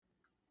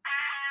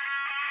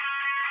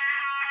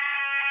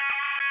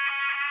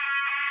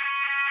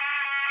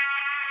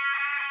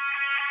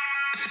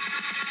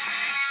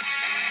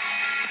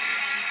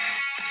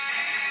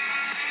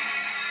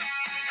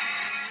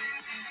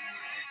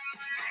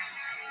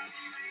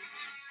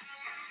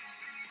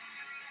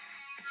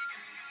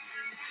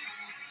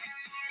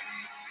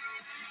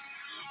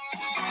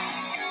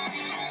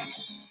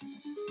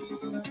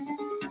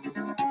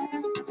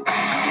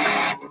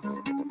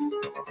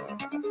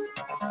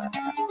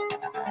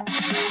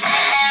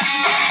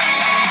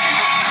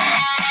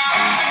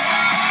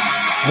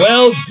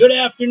Well, good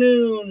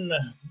afternoon,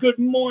 good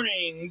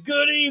morning,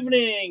 good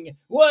evening,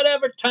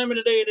 whatever time of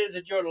the day it is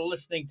that you're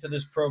listening to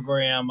this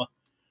program.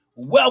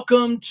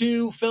 Welcome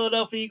to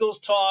Philadelphia Eagles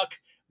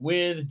Talk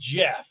with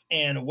Jeff,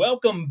 and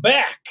welcome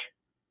back,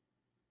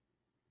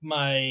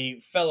 my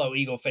fellow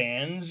Eagle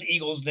fans,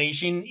 Eagles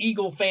Nation,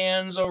 Eagle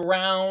fans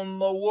around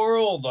the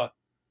world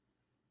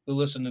who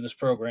listen to this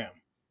program.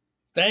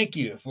 Thank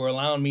you for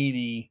allowing me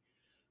the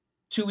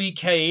 2 week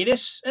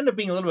hiatus. Ended up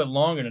being a little bit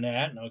longer than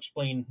that, and I'll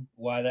explain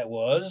why that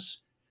was.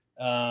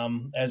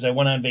 As I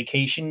went on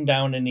vacation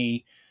down in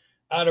the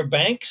Outer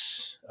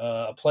Banks,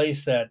 a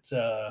place that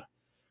has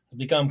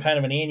become kind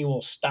of an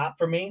annual stop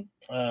for me.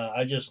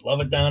 I just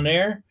love it down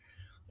there,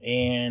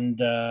 and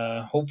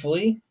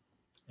hopefully,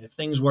 if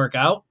things work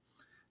out,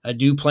 I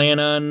do plan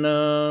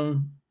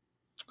on.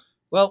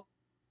 Well,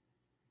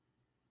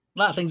 a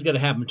lot of things got to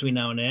happen between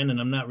now and then,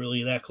 and I'm not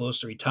really that close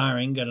to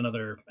retiring. Got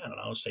another, I don't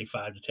know, say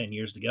 5 to 10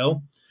 years to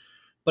go.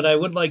 But I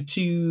would like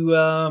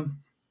to,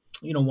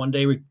 one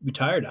day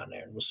retire down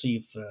there, and we'll see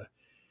if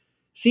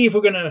we're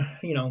gonna,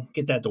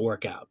 get that to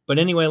work out. But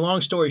anyway,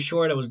 long story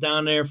short, I was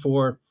down there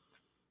for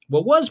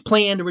what was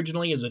planned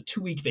originally as a 2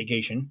 week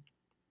vacation.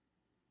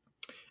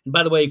 And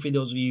by the way, for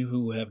those of you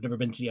who have never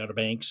been to the Outer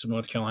Banks of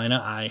North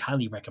Carolina, I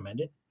highly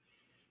recommend it.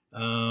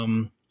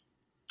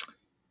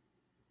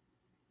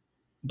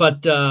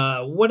 But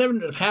what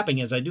ended up happening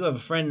is I do have a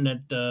friend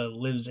that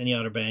lives in the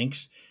Outer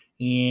Banks,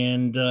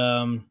 and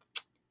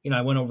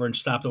I went over and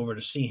stopped over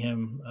to see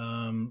him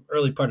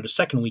early part of the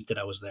second week that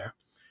I was there.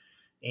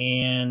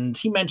 And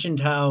he mentioned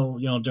how,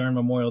 during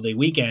Memorial Day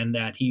weekend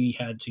that he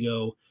had to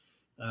go,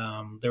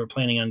 they were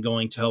planning on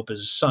going to help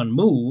his son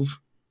move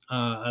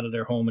out of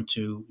their home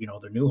into,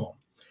 their new home.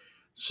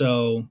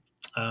 So,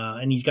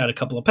 and he's got a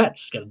couple of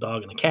pets, he's got a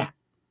dog and a cat.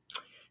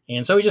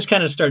 And so we just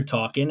kind of started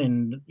talking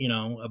and,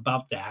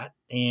 about that.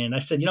 And I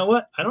said, you know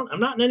what? I'm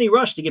not in any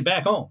rush to get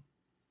back home.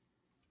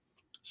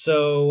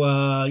 So,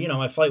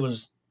 my flight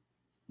was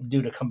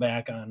due to come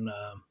back on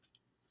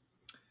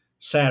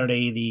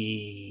Saturday,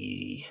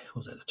 the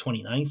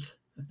 29th,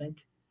 I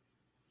think.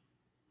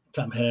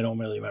 Top of my head, I don't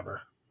really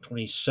remember.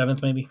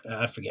 27th, maybe?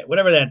 I forget.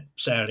 Whatever that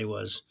Saturday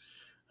was,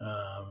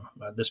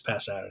 this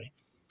past Saturday,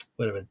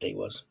 whatever the date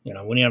was.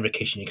 When you're on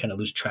vacation, you kind of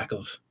lose track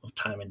of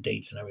time and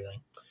dates and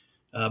everything.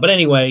 But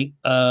anyway,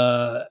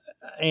 I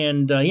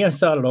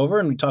thought it over,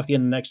 and we talked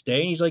again the next day,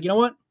 and he's like, you know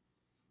what?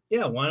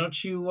 Yeah, why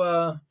don't you,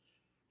 if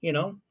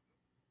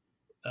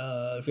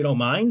you don't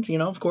mind,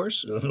 of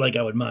course, like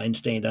I would mind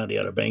staying down the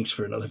Outer Banks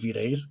for another few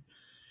days.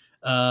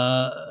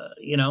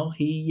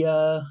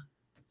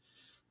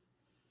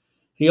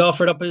 He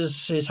offered up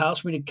his house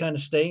for me to kind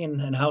of stay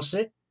and house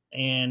sit.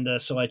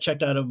 And so I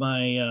checked out of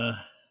my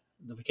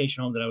the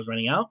vacation home that I was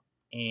renting out,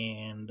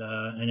 and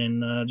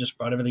then just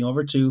brought everything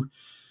over to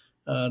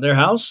their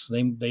house.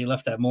 They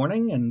left that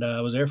morning, and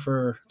I was there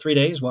for 3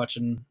 days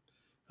watching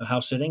a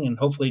house sitting, and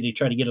hopefully to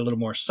try to get a little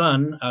more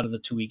sun out of the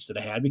 2 weeks that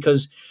I had,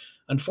 because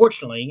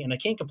unfortunately, and I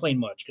can't complain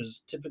much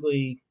because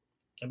typically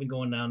I've been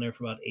going down there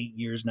for about 8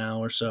 years now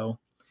or so,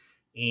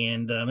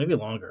 and maybe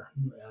longer.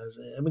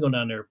 I've been going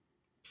down there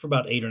for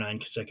about 8 or 9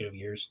 consecutive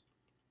years.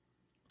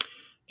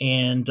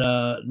 And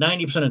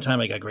 90% of the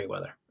time I got great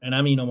weather. And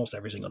I mean almost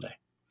every single day.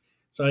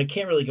 So I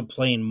can't really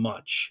complain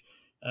much.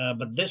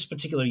 But this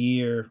particular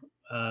year,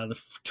 the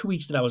 2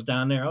 weeks that I was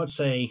down there, I would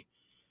say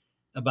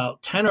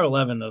about 10 or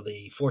 11 of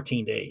the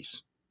 14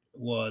 days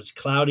was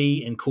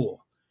cloudy and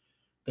cool.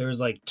 There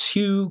was like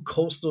 2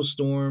 coastal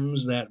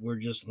storms that were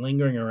just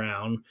lingering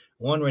around,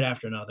 one right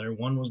after another.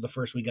 One was the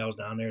first week I was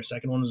down there.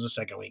 Second one was the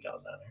second week I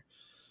was down there.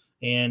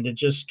 And it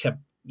just kept,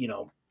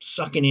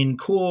 sucking in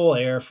cool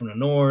air from the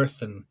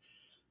north, and,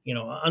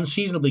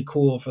 unseasonably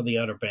cool for the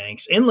Outer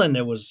Banks. Inland,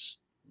 it was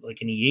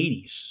like in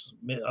the 80s,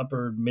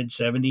 upper mid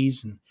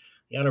 70s. And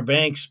the Outer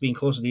Banks being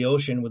close to the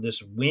ocean with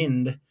this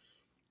wind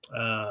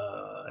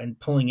and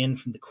pulling in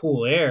from the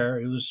cool air,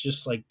 it was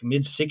just like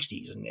mid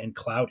 60s and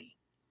cloudy.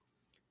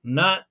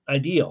 Not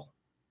ideal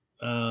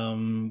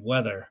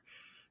weather.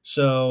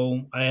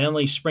 So I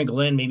only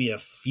sprinkled in maybe a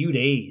few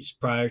days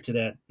prior to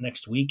that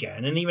next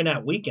weekend. And even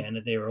that weekend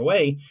that they were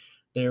away,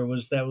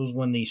 that was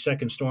when the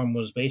second storm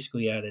was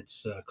basically at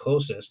its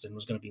closest, and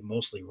was going to be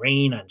mostly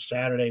rain on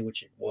Saturday,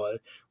 which it was.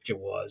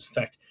 In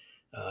fact,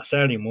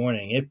 Saturday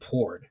morning it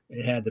poured.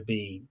 It had to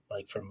be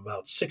like from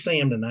about 6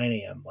 a.m. to 9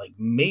 a.m., like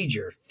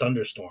major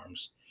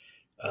thunderstorms,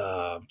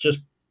 just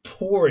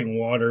pouring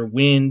water,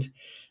 wind,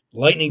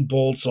 lightning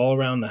bolts all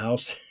around the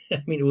house.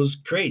 I mean, it was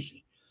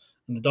crazy.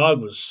 And the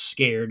dog was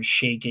scared,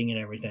 shaking, and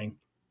everything.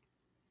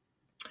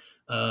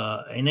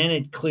 And then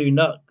it cleared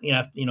up.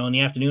 In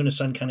the afternoon, the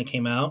sun kind of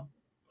came out.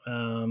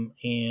 And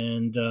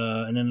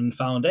then the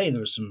following day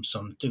there was some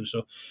sun too.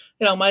 So,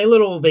 my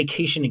little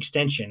vacation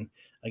extension,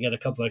 I got a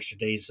couple extra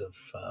days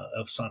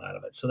of sun out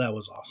of it. So that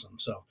was awesome.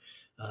 So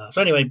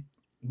anyway,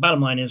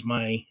 bottom line is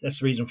that's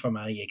the reason for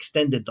my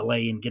extended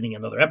delay in getting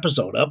another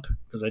episode up,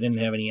 because I didn't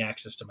have any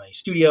access to my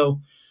studio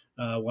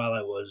while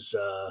I was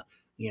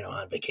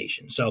on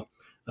vacation. So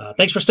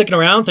thanks for sticking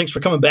around. Thanks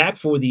for coming back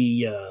for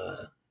the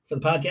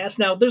podcast.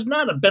 Now, there's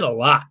not been a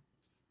lot.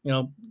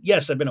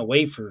 Yes, I've been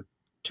away for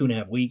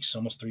 2.5 weeks,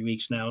 almost 3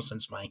 weeks now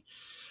since my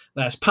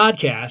last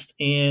podcast,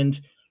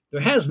 and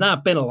there has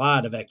not been a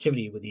lot of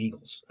activity with the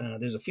Eagles.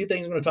 There's a few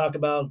things I'm going to talk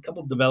about, a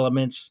couple of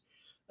developments.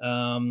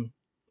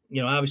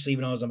 Obviously,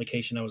 even though I was on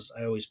vacation,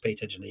 I always pay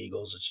attention to the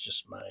Eagles. It's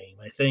just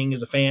my thing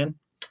as a fan.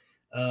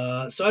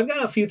 So I've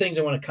got a few things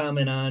I want to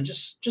comment on,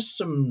 just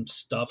some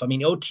stuff. I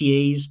mean,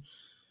 OTAs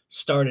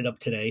started up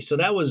today, so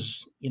that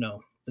was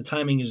the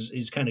timing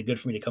is kind of good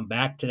for me to come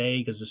back today,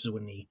 because this is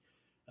when the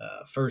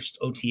first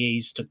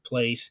OTAs took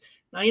place.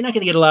 Now, you're not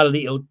going to get a lot of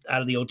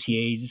out of the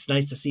OTAs. It's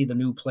nice to see the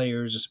new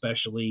players,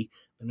 especially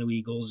the new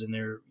Eagles in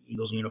their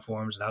Eagles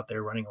uniforms out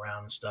there running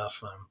around and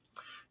stuff.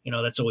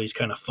 That's always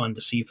kind of fun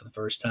to see for the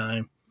first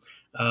time.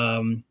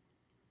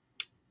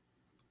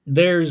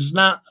 There's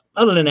not,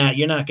 other than that,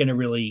 you're not going to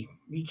really,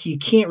 you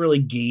can't really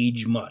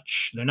gauge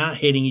much. They're not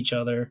hitting each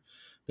other.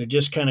 They're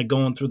just kind of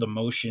going through the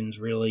motions,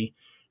 really,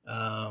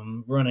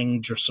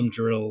 running some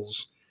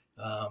drills.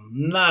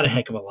 Not a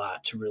heck of a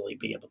lot to really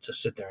be able to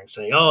sit there and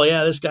say, oh,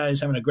 yeah, this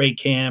guy's having a great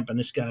camp and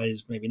this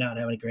guy's maybe not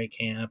having a great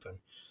camp. And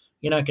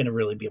you're not going to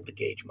really be able to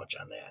gauge much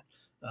on that.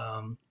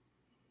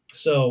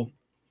 So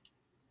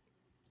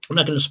I'm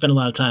not going to spend a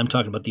lot of time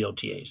talking about the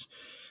OTAs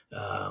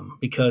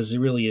because it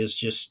really is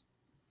just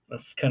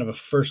kind of a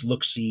first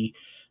look-see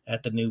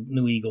at the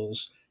new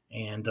Eagles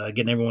and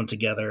getting everyone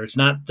together. It's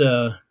not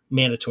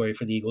mandatory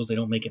for the Eagles. They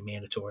don't make it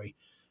mandatory.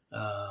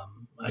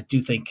 I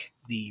do think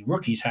the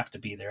rookies have to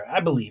be there.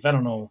 I believe. I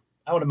don't know.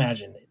 I would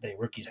imagine the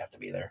rookies have to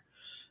be there.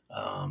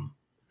 I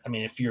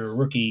mean, if you're a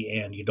rookie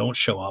and you don't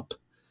show up,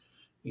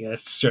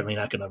 it's certainly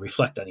not going to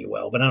reflect on you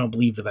well. But I don't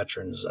believe the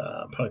veterans,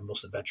 probably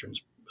most of the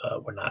veterans,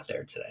 were not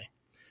there today.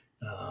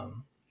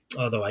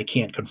 Although I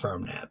can't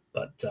confirm that,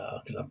 but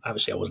because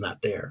obviously I was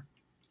not there.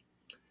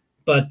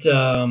 But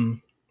a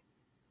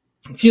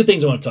few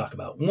things I want to talk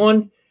about.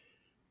 One,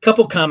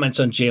 couple comments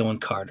on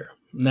Jalen Carter.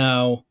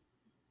 Now,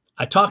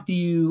 I talked to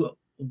you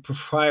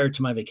prior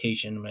to my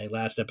vacation, my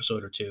last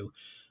episode or two,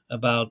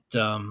 about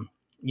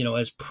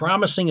as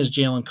promising as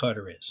Jalen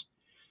Carter is,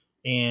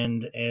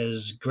 and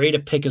as great a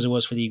pick as it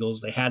was for the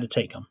Eagles, they had to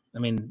take him. I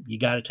mean, you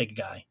got to take a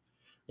guy.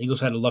 The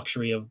Eagles had the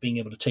luxury of being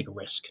able to take a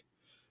risk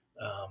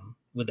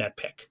with that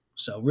pick.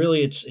 So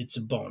really, it's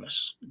a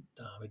bonus.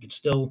 It could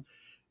still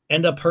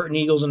end up hurting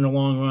Eagles in the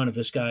long run if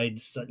this guy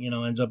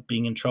ends up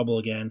being in trouble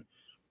again.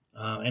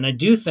 And I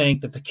do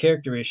think that the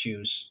character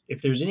issues,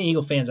 if there's any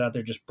Eagle fans out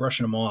there just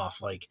brushing them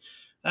off, like,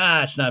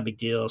 it's not a big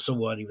deal. So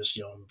what? He was,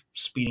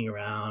 speeding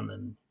around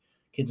and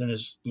kids in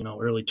his,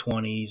 early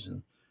 20s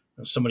and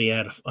somebody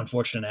had an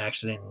unfortunate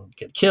accident and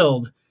get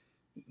killed.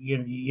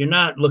 You're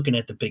not looking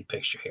at the big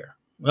picture here.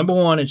 Number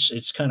one,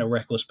 it's kind of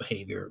reckless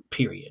behavior,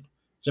 period.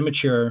 It's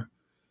immature.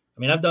 I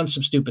mean, I've done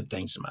some stupid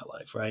things in my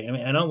life, right? I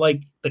mean, I don't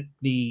like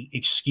the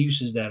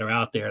excuses that are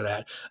out there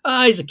that,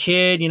 he's a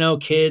kid,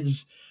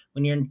 kids,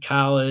 when you're in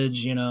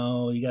college, you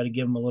got to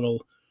give them a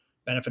little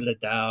benefit of the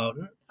doubt.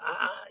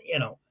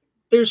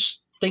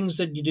 There's things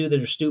that you do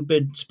that are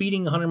stupid.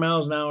 Speeding 100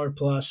 miles an hour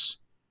plus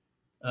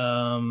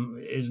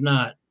is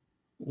not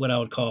what I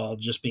would call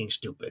just being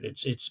stupid.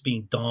 It's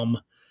being dumb.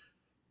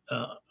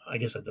 I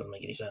guess that doesn't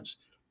make any sense.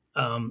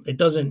 It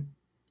doesn't.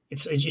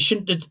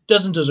 It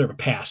doesn't deserve a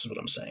pass. Is what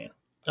I'm saying.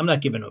 I'm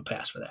not giving him a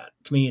pass for that.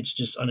 To me, it's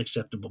just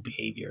unacceptable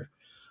behavior.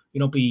 You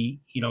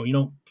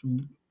don't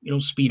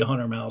speed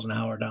 100 miles an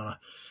hour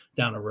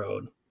down a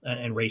road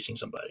and racing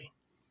somebody.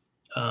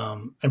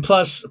 And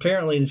plus,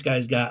 apparently, this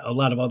guy's got a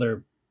lot of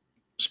other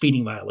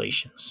speeding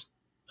violations.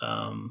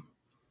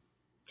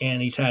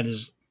 And he's had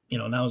his,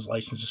 now his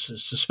license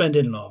is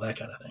suspended and all that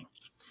kind of thing.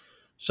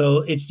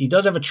 So he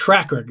does have a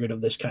track record of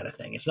this kind of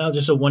thing. It's not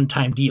just a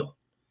one-time deal.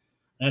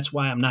 That's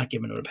why I'm not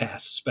giving him a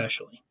pass,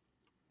 especially.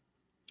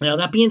 Now,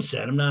 that being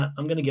said, I'm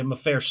going to give him a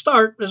fair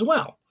start as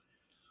well.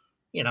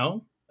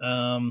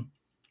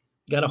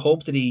 Got to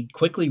hope that he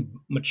quickly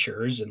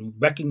matures and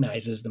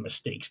recognizes the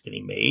mistakes that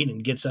he made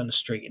and gets on the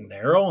straight and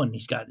narrow. And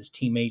he's got his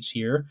teammates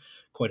here,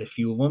 quite a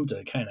few of them,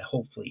 to kind of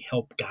hopefully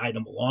help guide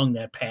him along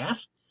that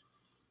path.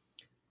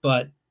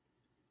 But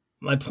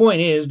my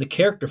point is the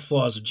character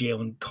flaws of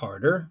Jalen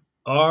Carter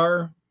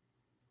are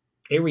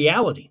a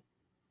reality.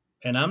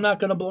 And I'm not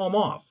going to blow them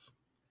off.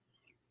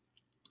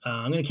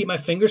 I'm going to keep my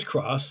fingers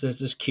crossed as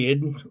this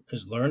kid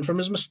has learned from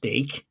his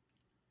mistake.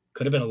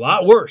 Could have been a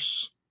lot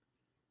worse.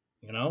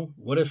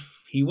 What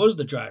if he was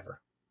the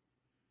driver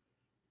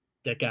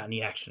that got in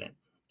the accident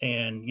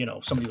and,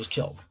 somebody was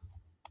killed?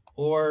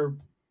 Or,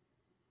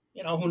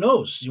 who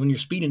knows? When you're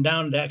speeding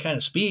down that kind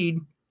of speed,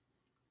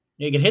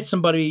 you can hit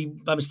somebody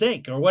by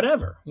mistake or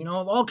whatever.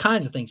 All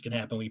kinds of things can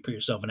happen when you put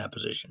yourself in that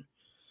position.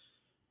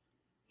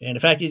 And the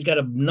fact that he's got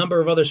a number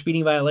of other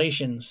speeding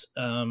violations,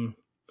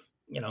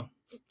 you know,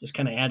 just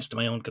kind of adds to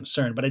my own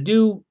concern. But I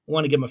do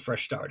want to give him a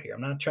fresh start here.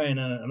 I'm not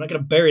going to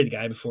bury the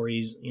guy before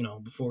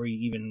before he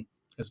even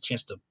has a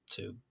chance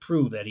to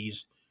prove that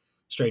he's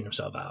straightened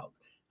himself out.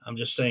 I'm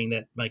just saying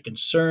that my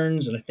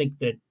concerns, and I think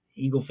that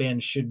Eagle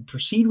fans should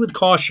proceed with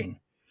caution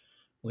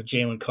with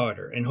Jalen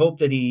Carter and hope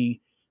that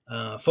he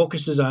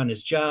focuses on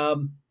his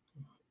job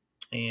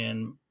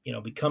and,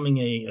 becoming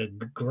a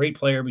great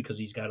player, because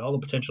he's got all the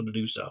potential to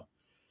do so.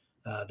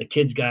 The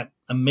kid's got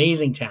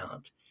amazing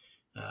talent,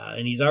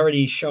 and he's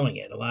already showing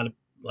it. A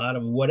lot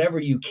of whatever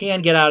you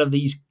can get out of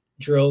these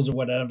drills or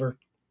whatever,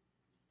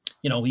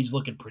 he's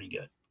looking pretty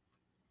good.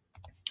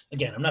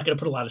 Again, I'm not going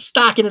to put a lot of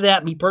stock into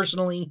that, me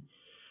personally,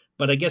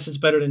 but I guess it's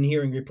better than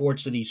hearing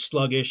reports that he's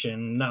sluggish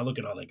and not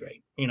looking all that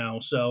great.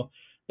 So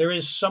there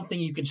is something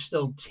you can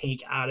still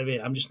take out of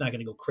it. I'm just not going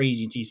to go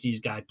crazy until you see this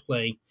guy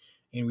play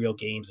in real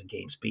games and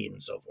game speed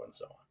and so forth and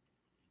so on.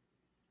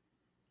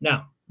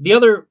 Now, the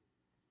other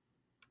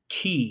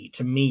key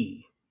to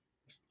me,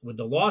 with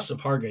the loss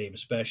of Hargrave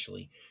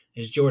especially,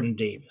 is Jordan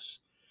Davis.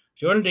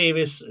 Jordan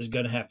Davis is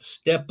going to have to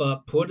step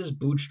up, put his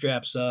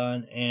bootstraps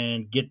on,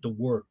 and get to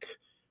work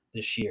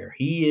this year.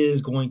 He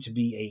is going to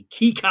be a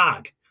key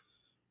cog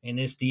in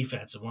this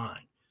defensive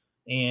line.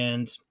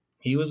 And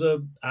he was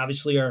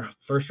obviously our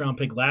first-round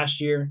pick last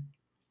year.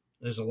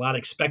 There's a lot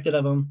expected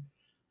of him.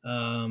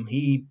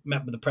 He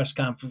met with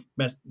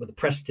the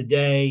press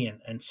today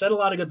and said a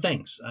lot of good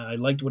things. I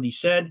liked what he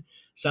said.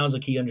 Sounds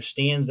like he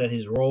understands that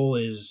his role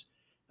is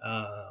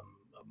a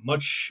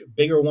much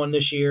bigger one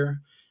this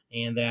year,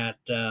 and that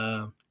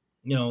the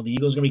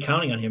Eagles are going to be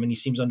counting on him, and he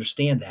seems to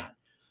understand that.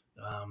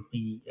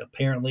 He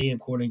apparently,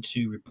 according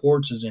to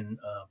reports, is in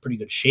pretty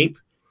good shape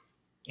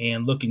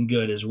and looking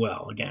good as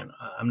well. Again,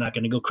 I'm not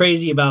going to go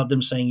crazy about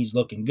them saying he's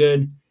looking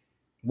good.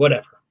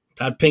 Whatever.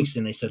 Todd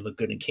Pinkston, they said, looked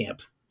good in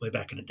camp way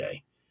back in the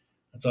day.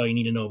 That's all you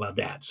need to know about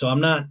that. So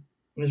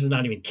this is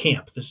not even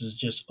camp. This is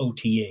just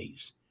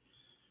OTAs.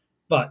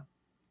 But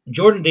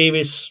Jordan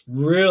Davis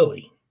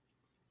really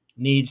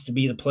needs to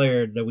be the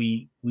player that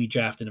we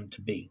drafted him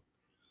to be.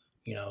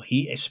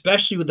 He,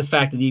 especially with the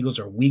fact that the Eagles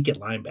are weak at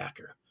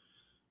linebacker,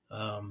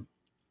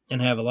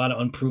 and have a lot of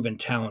unproven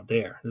talent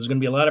there. There's going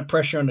to be a lot of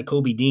pressure on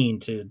Nakobe Dean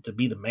to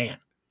be the man.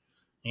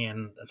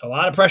 And that's a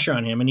lot of pressure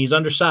on him, and he's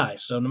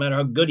undersized. So no matter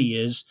how good he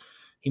is,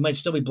 he might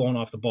still be blown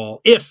off the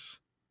ball if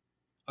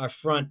our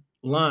front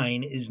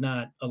line is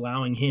not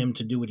allowing him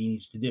to do what he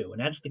needs to do.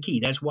 And that's the key.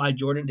 That's why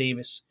Jordan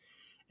Davis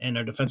and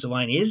our defensive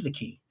line is the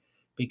key.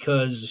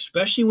 Because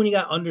especially when you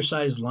got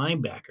undersized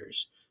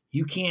linebackers,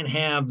 you can't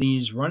have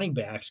these running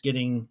backs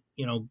getting,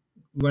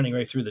 running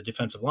right through the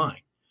defensive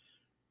line.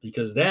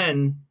 Because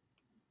then,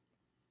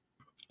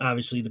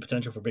 obviously, the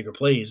potential for bigger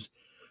plays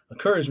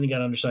occurs when you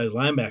got undersized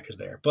linebackers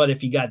there. But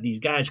if you got these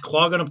guys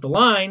clogging up the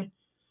line,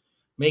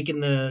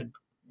 making the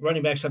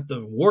running backs have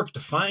to work to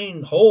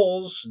find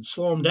holes and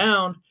slow them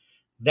down,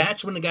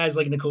 that's when the guys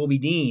like Nakobe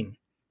Dean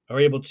are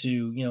able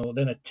to,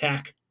 then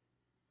attack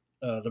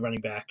the running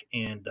back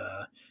and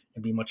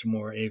be much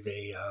more of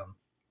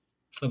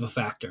a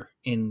factor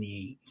in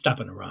the stop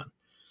and run.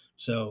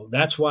 So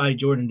that's why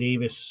Jordan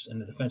Davis and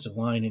the defensive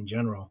line in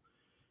general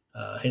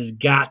has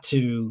got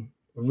to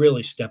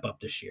really step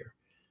up this year.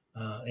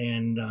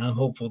 And I'm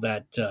hopeful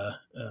that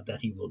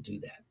he will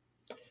do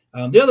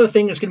that. The other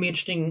thing that's going to be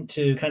interesting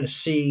to kind of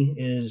see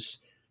is,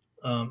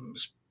 I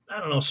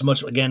don't know so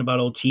much, again, about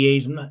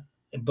OTAs,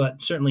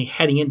 but certainly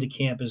heading into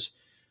camp, is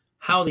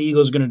how the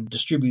Eagles are going to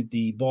distribute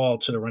the ball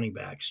to the running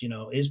backs.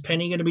 Is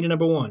Penny going to be the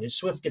number one? Is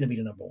Swift going to be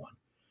the number one?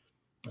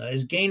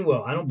 Is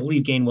Gainwell? I don't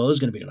believe Gainwell is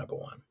going to be the number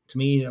one. To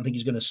me, I think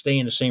he's going to stay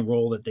in the same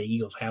role that the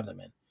Eagles have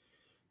them in.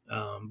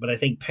 But I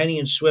think Penny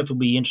and Swift will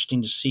be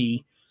interesting to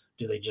see.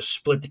 Do they just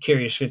split the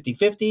carries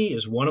 50-50?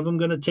 Is one of them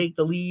going to take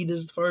the lead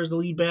as far as the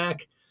lead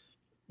back?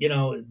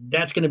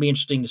 That's going to be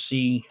interesting to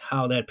see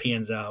how that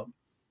pans out.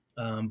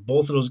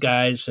 Both of those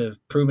guys have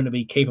proven to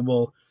be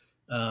capable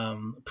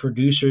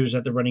producers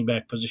at the running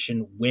back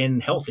position when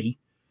healthy,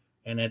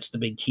 and that's the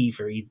big key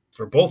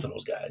for both of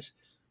those guys,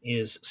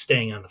 is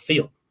staying on the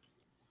field.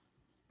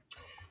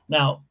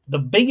 Now,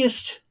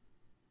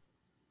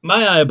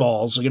 my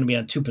eyeballs are going to be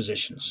on two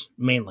positions,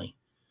 mainly,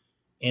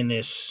 in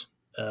this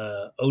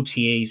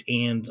OTAs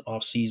and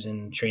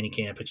off-season training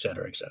camp, et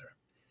cetera, et cetera.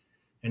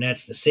 And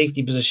that's the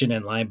safety position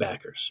and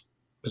linebackers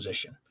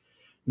position.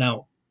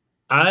 Now,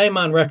 I'm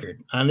on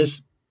record on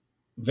this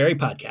very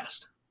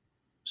podcast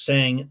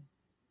saying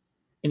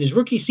in his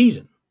rookie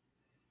season,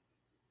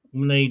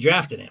 when they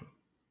drafted him,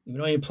 even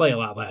though he didn't play a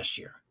lot last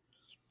year,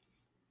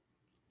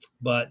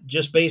 but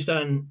just based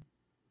on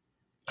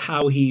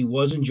how he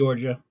was in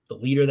Georgia, the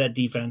leader of that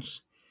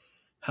defense,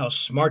 how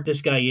smart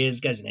this guy is.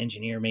 This guy's an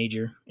engineer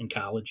major in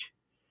college.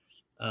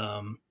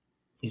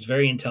 He's a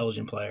very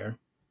intelligent player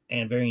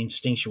and very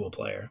instinctual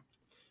player.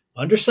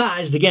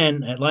 Undersized,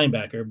 again, at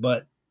linebacker,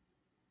 but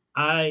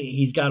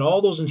he's got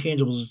all those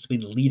intangibles to be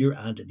the leader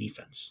on the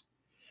defense,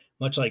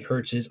 much like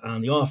Hurts is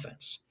on the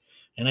offense.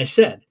 And I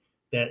said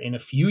that in a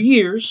few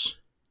years,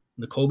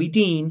 Nakobe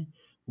Dean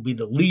will be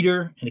the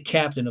leader and the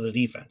captain of the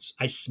defense.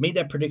 I made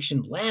that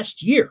prediction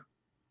last year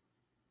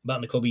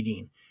about Nakobe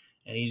Dean,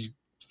 and he's,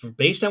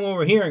 based on what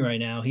we're hearing right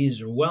now,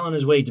 he's well on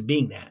his way to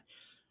being that.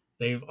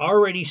 They've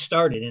already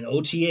started in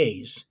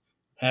OTAs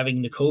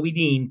having Nakobe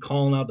Dean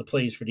calling out the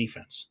plays for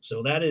defense.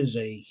 So that is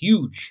a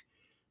huge,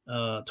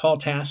 tall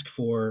task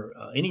for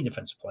any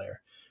defensive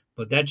player.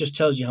 But that just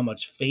tells you how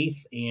much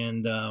faith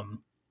and uh,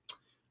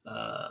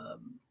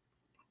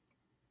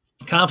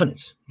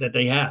 confidence that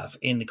they have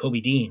in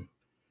Nakobe Dean,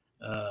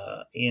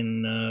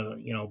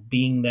 in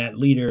being that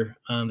leader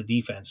on the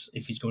defense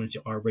if he's going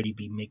to already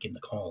be making the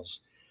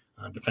calls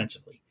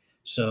defensively.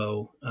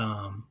 So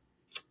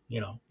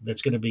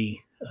that's going to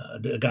be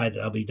a guy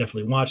that I'll be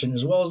definitely watching,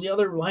 as well as the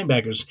other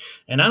linebackers.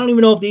 And I don't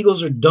even know if the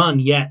Eagles are done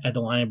yet at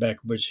the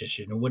linebacker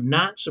position. It would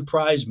not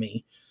surprise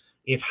me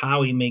if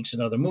Howie makes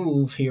another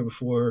move here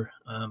before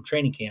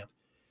training camp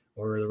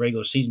or the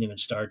regular season even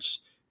starts,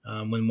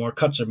 when more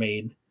cuts are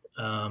made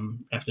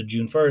after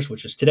June 1st,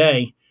 which is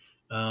today.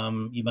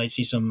 You might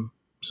see some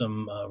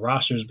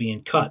rosters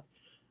being cut.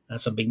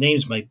 Some big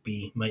names might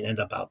end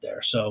up out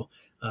there. So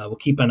we'll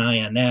keep an eye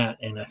on that.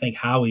 And I think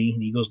Howie,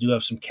 the Eagles do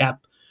have some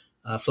cap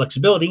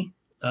flexibility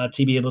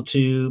to be able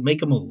to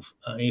make a move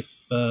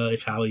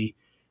if Howie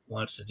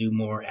wants to do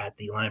more at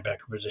the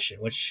linebacker position,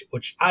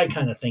 which I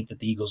kind of think that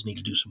the Eagles need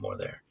to do some more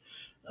there.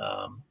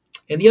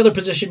 And the other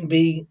position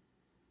be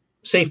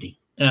safety.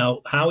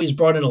 Now, Howie's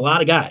brought in a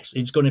lot of guys.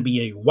 It's going to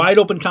be a wide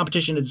open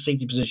competition at the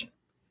safety position.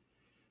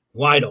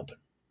 Wide open.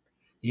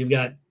 You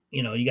got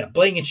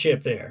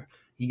Blankenship there.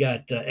 You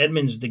got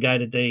Edmonds, the guy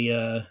that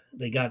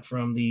they got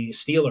from the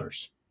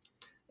Steelers,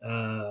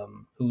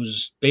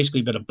 who's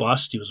basically been a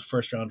bust. He was a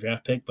first-round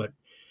draft pick, but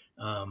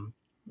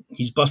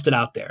he's busted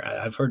out there.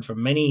 I've heard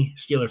from many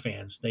Steeler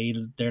fans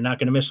they're not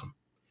going to miss him.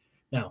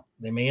 Now,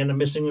 they may end up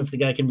missing him if the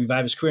guy can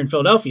revive his career in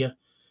Philadelphia,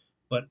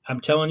 but I'm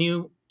telling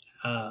you,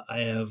 I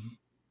have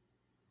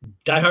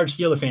diehard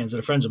Steeler fans that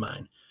are friends of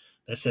mine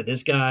that said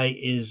this guy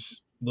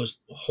was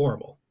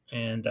horrible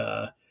and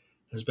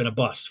has been a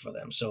bust for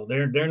them. So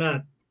they're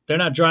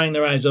not drying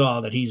their eyes at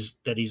all that he's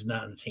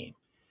not on the team.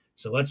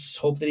 So let's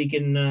hope that he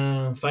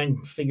can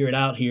figure it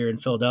out here in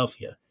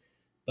Philadelphia.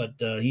 But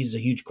he's a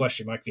huge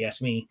question mark if you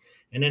ask me.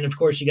 And then of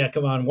course you got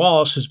Kevon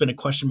Wallace, who's been a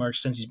question mark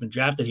since he's been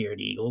drafted here at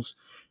the Eagles.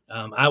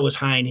 I was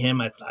high on him.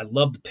 I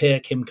love the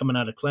pick, him coming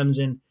out of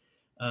Clemson.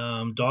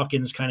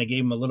 Dawkins kind of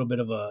gave him a little bit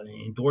of an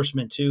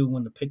endorsement too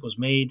when the pick was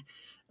made.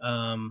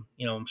 I'm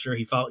sure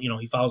he follows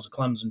the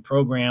Clemson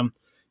program,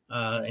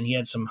 and he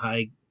had some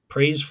high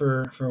praise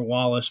for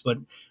Wallace. But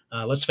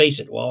let's face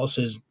it, Wallace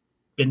has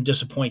been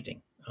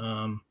disappointing.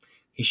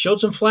 He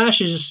showed some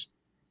flashes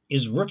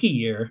his rookie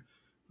year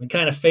and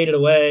kind of faded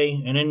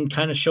away, and then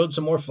kind of showed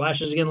some more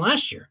flashes again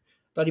last year.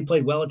 Thought he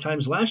played well at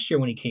times last year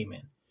when he came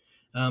in.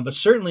 But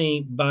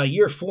certainly by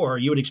year 4,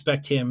 you would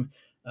expect him,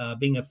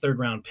 being a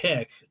third-round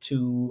pick,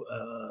 to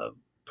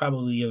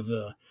probably have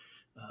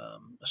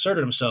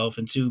asserted himself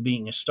into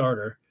being a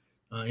starter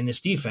in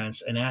this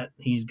defense, and that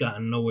he's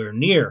gotten nowhere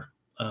near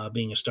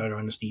being a starter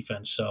on this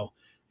defense. So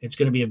it's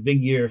going to be a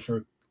big year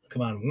for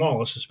Kevon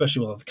Wallace,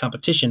 especially with the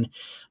competition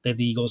that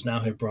the Eagles now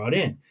have brought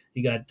in.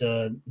 You got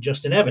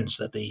Justin Evans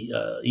that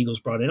the Eagles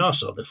brought in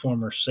also, the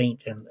former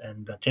Saint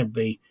and Tampa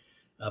Bay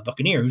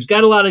Buccaneer, who's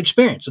got a lot of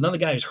experience. Another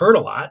guy who's hurt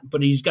a lot,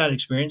 but he's got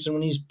experience, and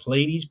when he's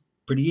played, he's a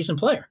pretty decent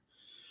player.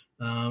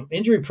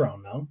 Injury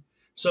prone, though.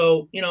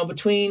 So,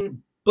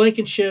 between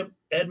Blankenship,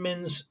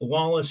 Edmonds,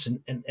 Wallace,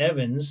 and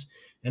Evans,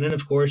 and then,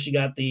 of course, you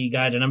got the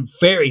guy that I'm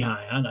very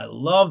high on. I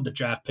love the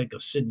draft pick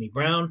of Sidney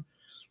Brown.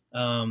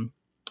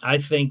 I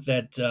think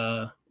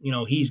that,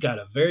 he's got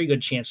a very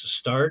good chance to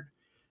start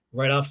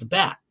right off the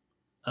bat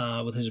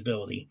with his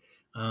ability.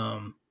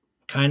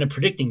 Kind of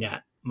predicting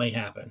that might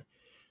happen.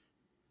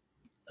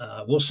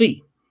 We'll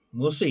see.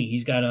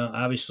 He's got to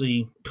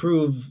obviously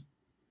prove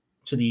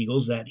to the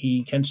Eagles that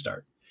he can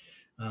start.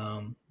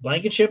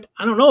 Blankenship,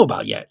 I don't know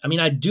about yet. I mean,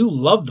 I do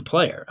love the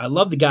player. I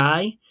love the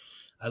guy.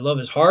 I love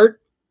his heart.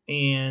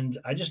 And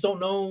I just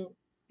don't know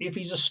if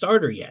he's a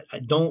starter yet.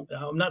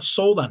 I'm not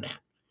sold on that.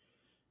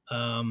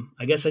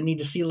 I guess I need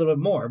to see a little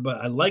bit more, but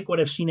I like what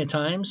I've seen at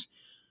times.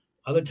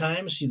 Other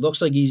times, he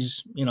looks like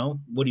he's,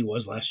 what he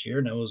was last year,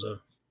 and that was a,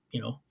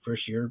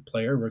 first-year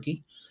player,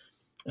 rookie.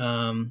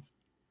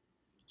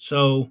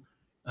 So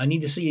I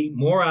need to see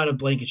more out of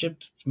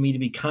Blankenship for me to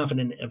be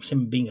confident of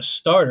him being a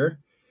starter.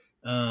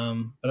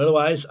 But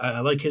otherwise,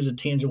 I like his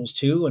intangibles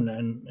too,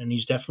 and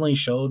he's definitely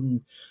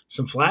showed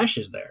some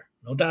flashes there,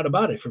 no doubt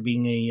about it, for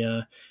being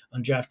a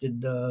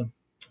undrafted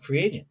free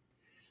agent.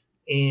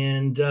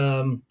 And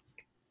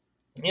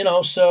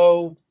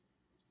so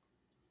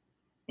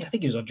I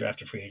think he was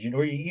undrafted free agent,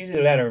 or he's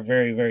either that or a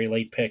very, very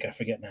late pick. I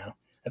forget now.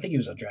 I think he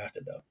was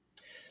undrafted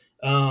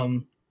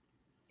though.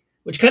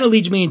 Which kind of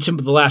leads me into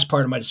the last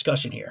part of my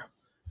discussion here,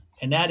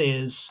 and that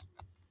is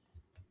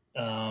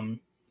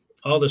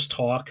all this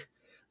talk.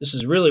 This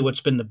is really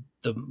what's been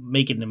the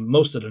making the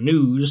most of the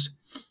news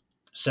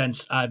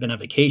since I've been on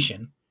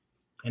vacation,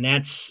 and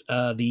that's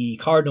the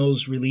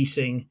Cardinals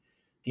releasing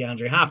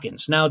DeAndre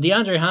Hopkins. Now,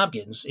 DeAndre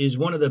Hopkins is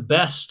one of the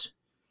best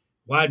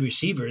wide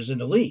receivers in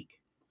the league.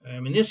 I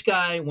mean, this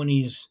guy, when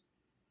he's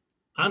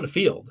on the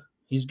field,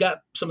 he's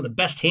got some of the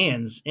best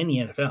hands in the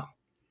NFL.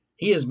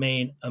 He has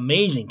made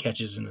amazing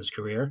catches in his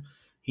career.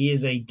 He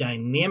is a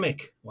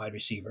dynamic wide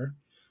receiver.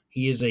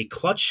 He is a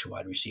clutch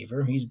wide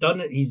receiver. He's done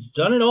it. He's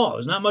done it all.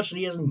 There's not much that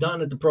he hasn't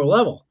done at the pro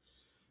level.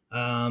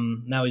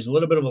 Now he's a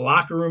little bit of a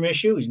locker room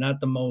issue. He's not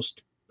the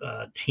most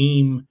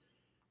team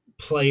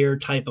player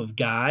type of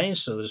guy,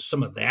 so there's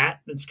some of that.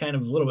 That's kind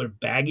of a little bit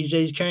of baggage that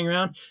he's carrying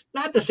around.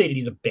 Not to say that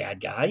he's a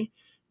bad guy,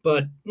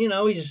 but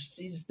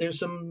he's there's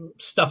some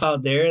stuff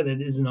out there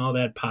that isn't all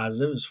that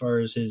positive as far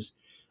as his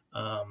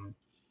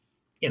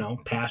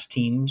past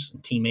teams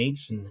and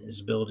teammates and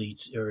his ability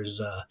to, or his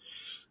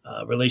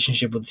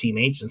relationship with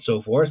teammates and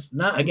so forth.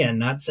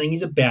 Not saying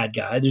he's a bad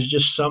guy. There's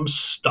just some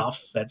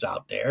stuff that's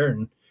out there,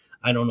 and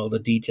I don't know the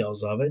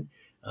details of it.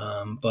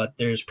 But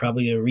there's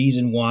probably a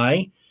reason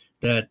why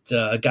that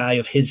a guy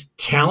of his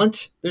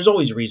talent, there's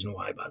always a reason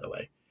why, by the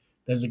way.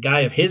 There's a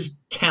guy of his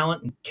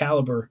talent and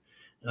caliber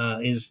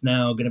is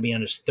now going to be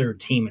on his third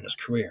team in his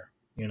career,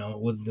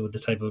 with the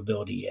type of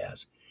ability he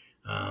has.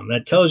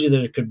 That tells you that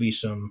there could be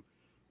some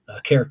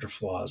character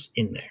flaws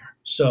in there.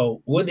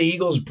 So would the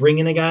Eagles bring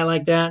in a guy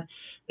like that?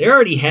 They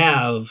already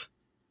have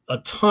a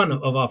ton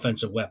of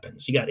offensive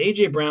weapons. You got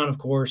A.J. Brown, of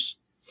course.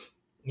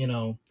 You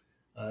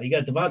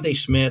got Devontae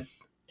Smith,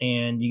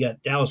 and you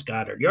got Dallas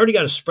Goedert. You already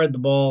got to spread the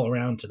ball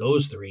around to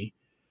those three.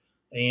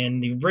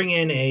 And you bring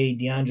in a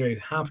DeAndre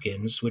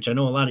Hopkins, which I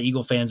know a lot of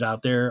Eagle fans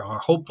out there are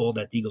hopeful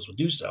that the Eagles will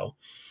do so.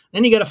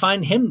 Then you got to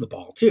find him the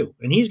ball, too.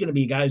 And he's going to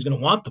be a guy who's going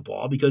to want the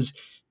ball because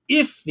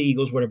if the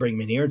Eagles were to bring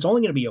him in here, it's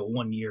only going to be a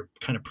one-year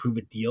kind of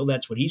prove-it deal.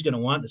 That's what he's going to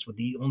want. That's what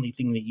the only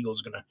thing the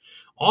Eagles are going to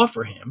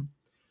offer him.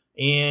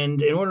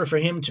 And in order for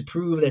him to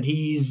prove that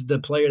he's the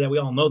player that we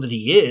all know that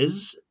he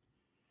is,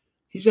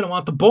 he's going to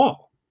want the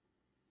ball.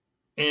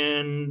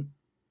 And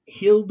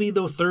he'll be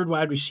the third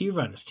wide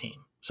receiver on his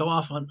team. So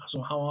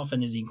how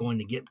often is he going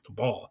to get the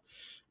ball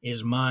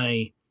is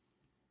my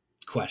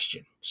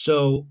question.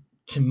 So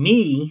to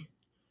me,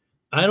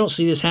 I don't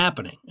see this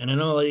happening. And I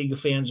know a lot of Eagle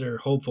fans are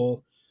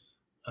hopeful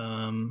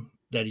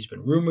that he's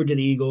been rumored to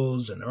the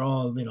Eagles and they're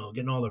all,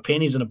 getting all their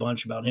panties in a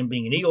bunch about him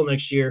being an Eagle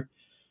next year.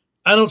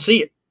 I don't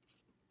see it.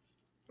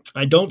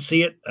 I don't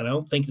see it. I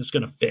don't think it's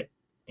going to fit.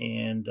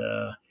 And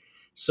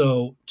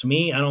so to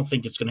me, I don't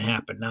think it's going to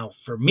happen. Now,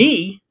 for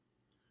me,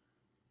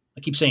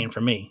 I keep saying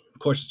for me, of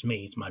course it's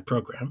me, it's my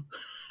program.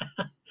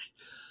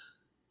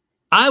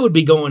 I would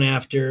be going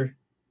after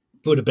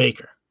Budda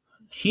Baker.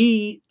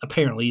 He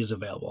apparently is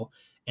available,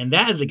 and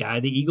that is a guy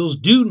the Eagles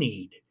do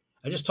need.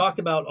 I just talked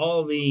about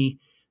all the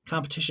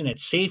competition at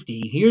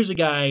safety. Here's a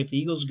guy, if the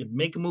Eagles could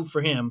make a move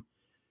for him,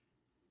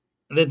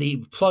 that they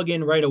plug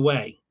in right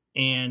away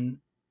and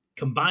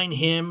combine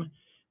him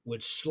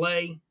with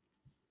Slay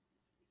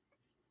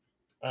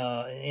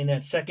in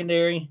that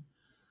secondary.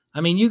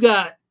 I mean, you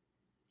got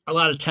a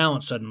lot of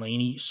talent suddenly,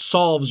 and he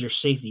solves your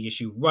safety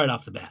issue right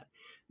off the bat.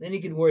 Then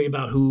you can worry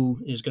about who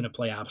is going to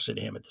play opposite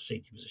him at the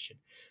safety position.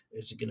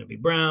 Is it going to be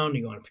Brown?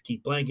 You want to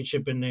keep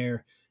Blankenship in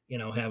there,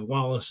 have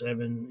Wallace,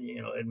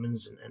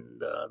 Edmonds,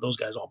 and those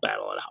guys all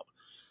battle it out,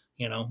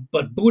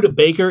 But Budda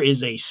Baker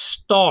is a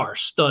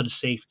stud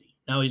safety.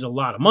 Now, he's a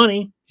lot of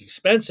money. He's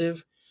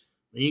expensive.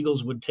 The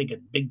Eagles would take a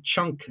big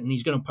chunk, and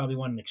he's going to probably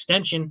want an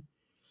extension.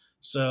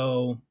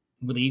 So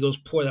would the Eagles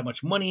pour that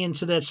much money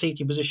into that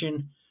safety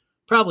position?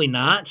 Probably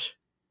not.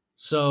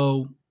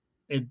 So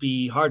it'd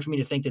be hard for me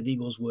to think that the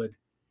Eagles would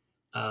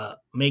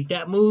make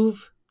that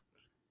move.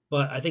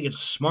 But I think it's a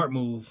smart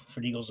move for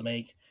the Eagles to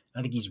make.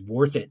 I think he's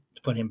worth it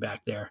to put him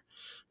back there.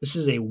 This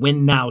is a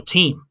win-now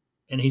team,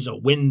 and he's a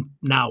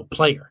win-now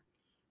player.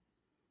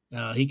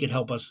 He could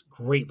help us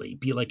greatly,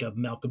 be like a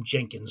Malcolm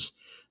Jenkins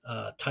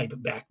type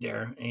back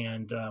there.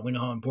 And we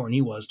know how important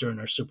he was during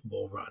our Super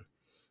Bowl run.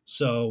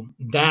 So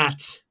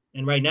that,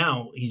 and right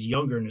now, he's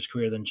younger in his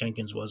career than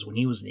Jenkins was when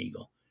he was an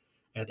Eagle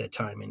at that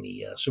time in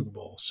the Super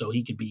Bowl. So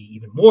he could be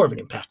even more of an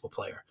impactful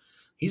player.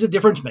 He's a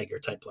difference maker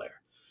type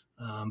player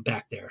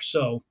back there.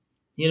 So,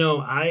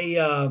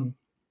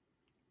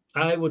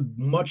 I would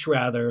much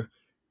rather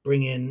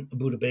bring in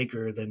Budda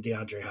Baker than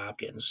DeAndre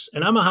Hopkins.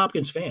 And I'm a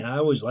Hopkins fan. I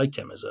always liked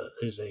him as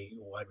a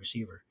wide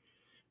receiver.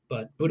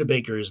 But Budda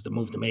Baker is the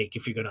move to make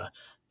if you're going to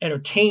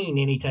entertain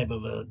any type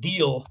of a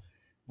deal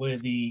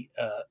with the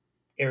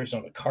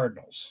Arizona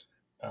Cardinals.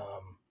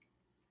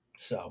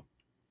 So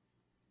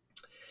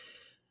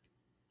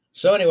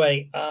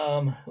anyway,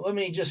 let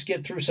me just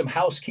get through some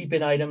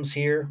housekeeping items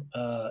here.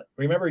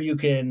 Remember, you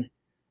can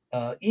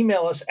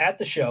email us at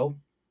the show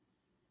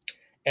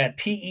at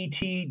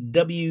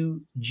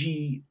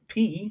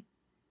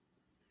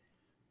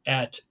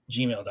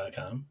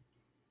petwgp@gmail.com.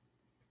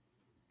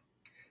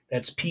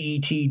 That's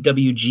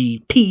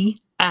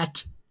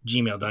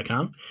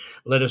petwgp@gmail.com.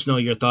 Let us know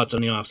your thoughts on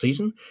the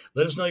offseason.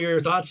 Let us know your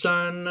thoughts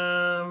on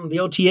the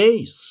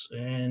OTAs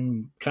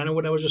and kind of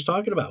what I was just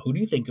talking about. Who do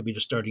you think could be the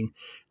starting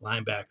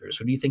linebackers?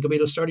 Who do you think will be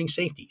the starting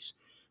safeties?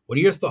 What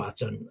are your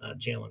thoughts on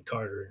Jalen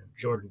Carter,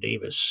 Jordan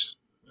Davis,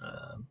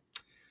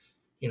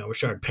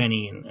 Rashard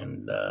Penny,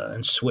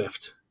 and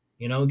Swift?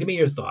 Give me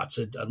your thoughts.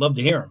 I'd love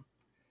to hear them.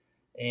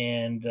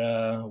 And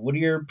what are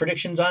your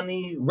predictions on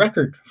the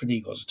record for the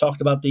Eagles? I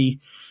talked about the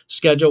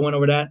schedule, went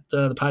over that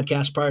the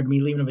podcast prior to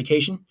me leaving on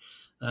vacation.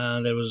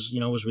 That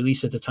was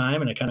released at the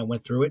time, and I kind of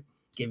went through it,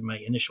 gave you my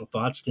initial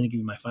thoughts. Didn't give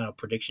you my final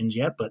predictions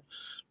yet, but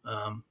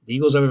the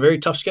Eagles have a very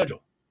tough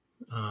schedule,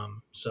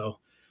 so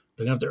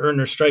they're gonna have to earn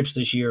their stripes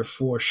this year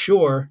for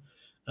sure.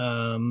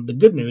 The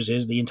good news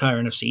is the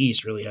entire NFC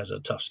East really has a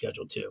tough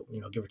schedule too.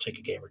 Give or take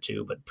a game or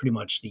two, but pretty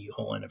much the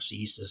whole NFC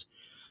East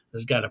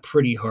has got a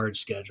pretty hard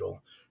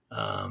schedule,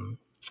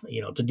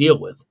 to deal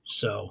with.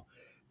 So,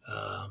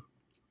 uh,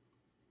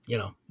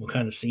 we'll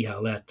kind of see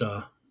how that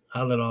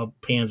all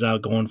pans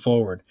out going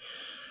forward.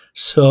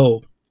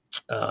 So,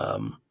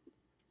 um,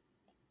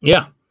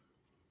 yeah,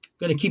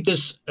 going to keep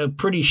this a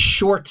pretty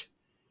short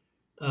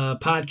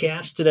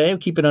podcast today. We'll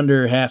keep it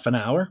under half an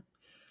hour.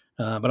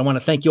 But I want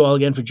to thank you all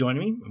again for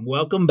joining me.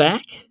 Welcome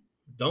back.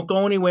 Don't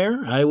go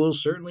anywhere. I will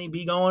certainly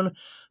be going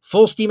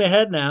full steam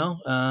ahead now.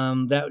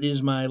 That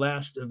is my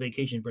last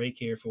vacation break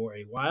here for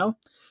a while.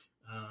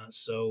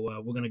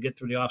 So we're going to get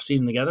through the off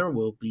season together.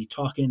 We'll be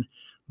talking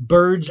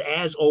birds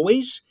as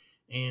always,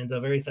 and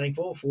very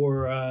thankful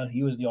for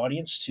you as the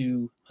audience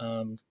to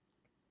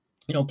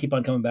keep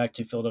on coming back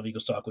to Philadelphia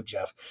Eagles Talk with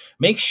Jeff.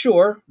 Make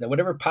sure that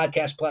whatever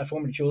podcast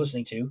platform that you're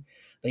listening to,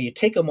 that you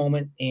take a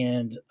moment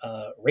and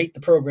rate the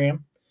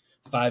program.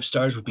 5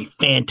 stars would be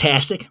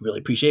fantastic. Really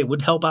appreciate it.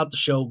 Would help out the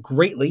show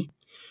greatly.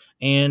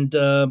 And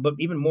but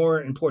even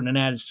more important than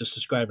that is to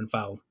subscribe and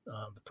follow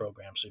the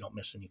program so you don't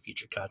miss any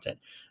future content.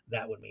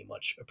 That would be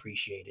much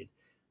appreciated,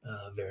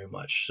 very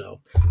much.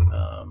 So,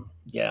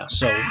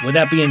 So with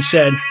that being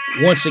said,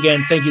 once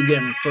again, thank you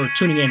again for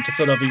tuning in to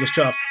Philadelphia Eagles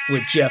Talk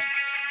with Jeff.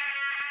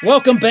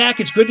 Welcome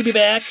back. It's good to be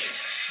back.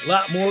 A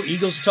lot more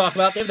Eagles to talk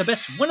about. They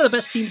have one of the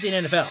best teams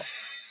in the NFL.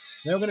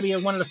 They're going to be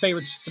one of the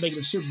favorites to make it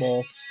to the Super Bowl.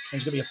 And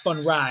it's going to be a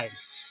fun ride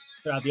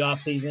throughout the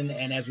offseason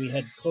and as we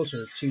head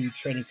closer to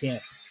training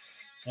camp.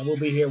 And we'll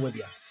be here with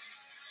you.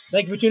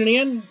 Thank you for tuning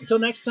in. Until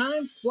next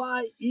time,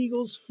 fly,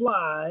 Eagles,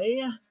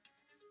 fly.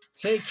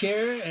 Take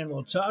care, and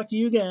we'll talk to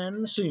you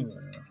again soon.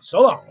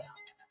 So long.